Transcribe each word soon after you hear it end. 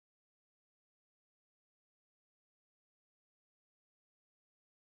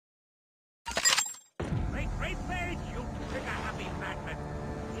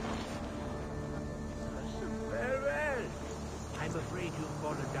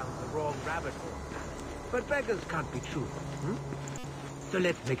down the wrong rabbit hole. But beggars can't be choosers, So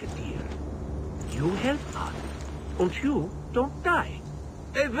let's make a deal. You help us, and you don't die.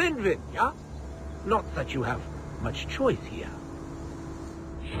 A win-win, yeah? Not that you have much choice here.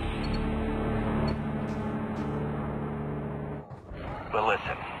 But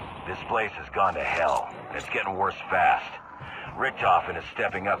listen, this place has gone to hell. It's getting worse fast. Richtofen is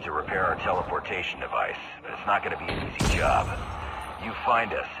stepping up to repair our teleportation device, but it's not going to be an easy job. You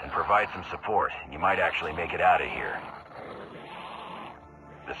find us and provide some support, and you might actually make it out of here.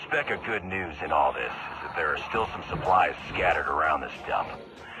 The speck of good news in all this is that there are still some supplies scattered around this dump.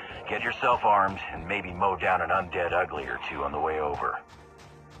 Get yourself armed and maybe mow down an undead ugly or two on the way over.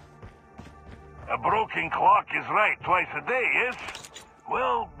 A broken clock is right twice a day, yes?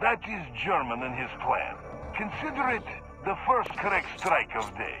 Well, that is German in his plan. Consider it the first correct strike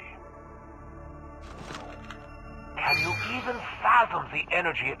of day. Can you even fathom the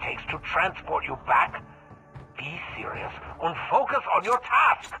energy it takes to transport you back? Be serious and focus on your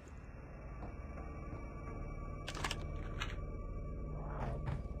task!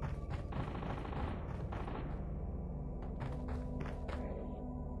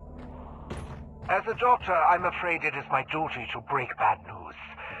 As a doctor, I'm afraid it is my duty to break bad news.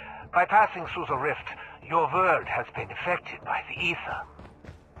 By passing through the rift, your world has been affected by the ether.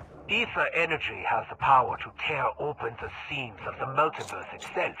 Ether energy has the power to tear open the seams of the multiverse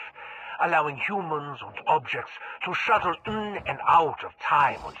itself, allowing humans and objects to shuttle in and out of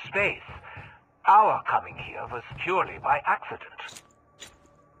time and space. Our coming here was purely by accident.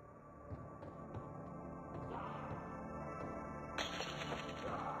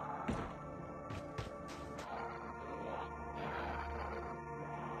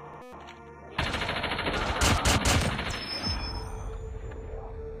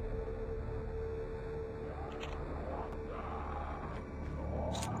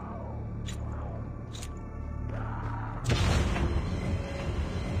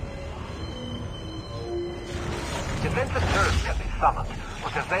 Defensive turrets can be summoned,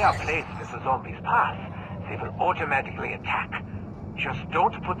 but if they are placed in the zombie's path, they will automatically attack. Just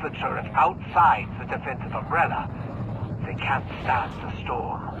don't put the turret outside the defensive umbrella. They can't stand the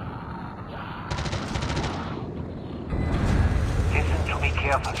storm. Listen to me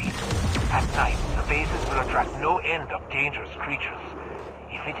carefully. At night, the bases will attract no end of dangerous creatures.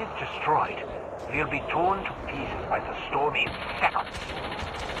 If it is destroyed, we'll be torn to pieces by the storm in seconds.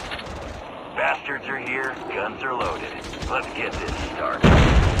 Bastards are here, guns are loaded. Let's get this started.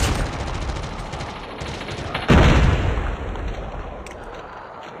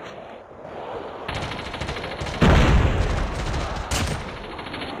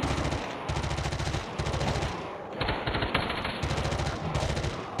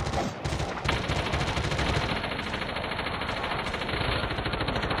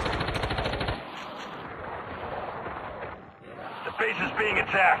 The base is being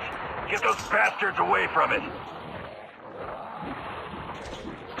attacked. Get those bastards away from it!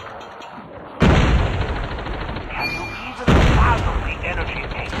 Can you even fathom the energy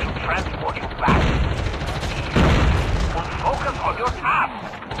it takes to transport you back? And focus on your task!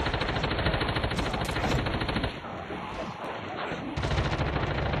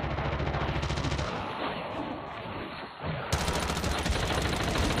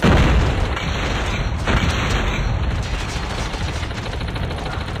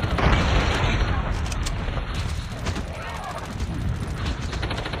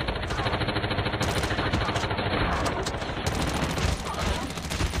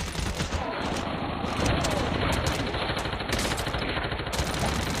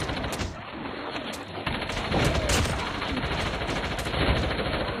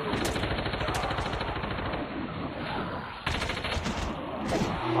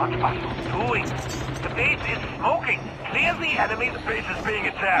 What are you doing? The base is smoking! Clear the enemy! The base is being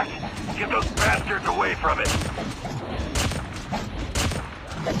attacked! Get those bastards away from it!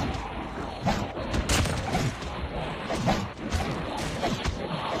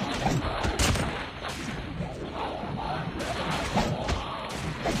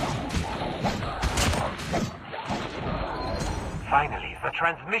 Finally, the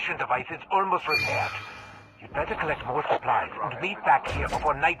transmission device is almost repaired. You'd better collect more supplies and meet back here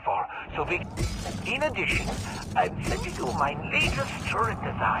before nightfall, so we... In addition, I'm sending you my latest turret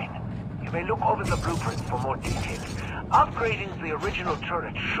design. You may look over the blueprints for more details. Upgrading the original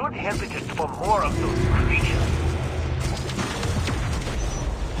turret should help it for more of those creatures.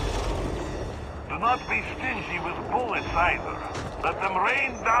 Do not be stingy with bullets either. Let them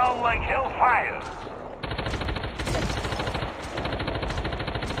rain down like hellfire.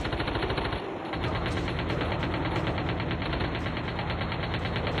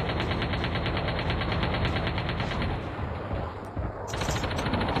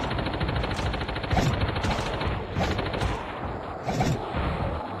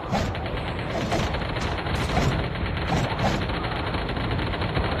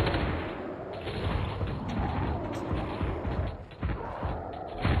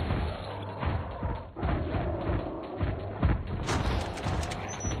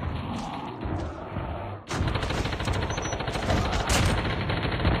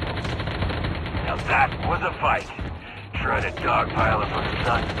 that? Was a fight. Try to dogpile us when the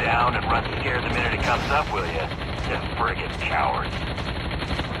sun's down and run scared the minute it comes up, will ya? You friggin' cowards.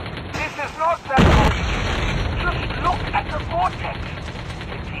 This is not that good. Just look at the vortex.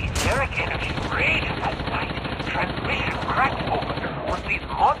 The etheric energy rages at night. Transmission cracks open when these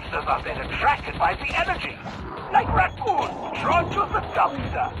monsters are then attracted by the energy. Like raccoons drawn to the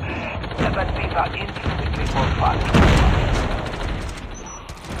dumpster. But these are infinitely more fun.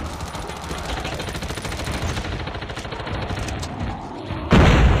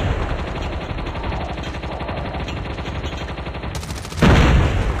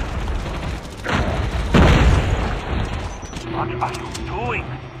 What are you doing?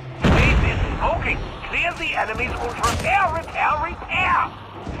 Space is smoking. Clear the enemies will repair.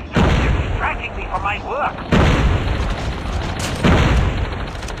 You're distracting me from my work.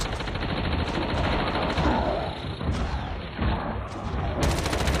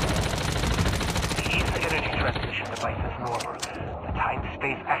 The ether energy transmission device is normal. The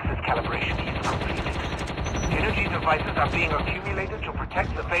time-space axis calibration is completed. Energy devices are being accumulated to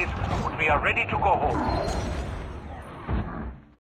protect the base when we are ready to go home.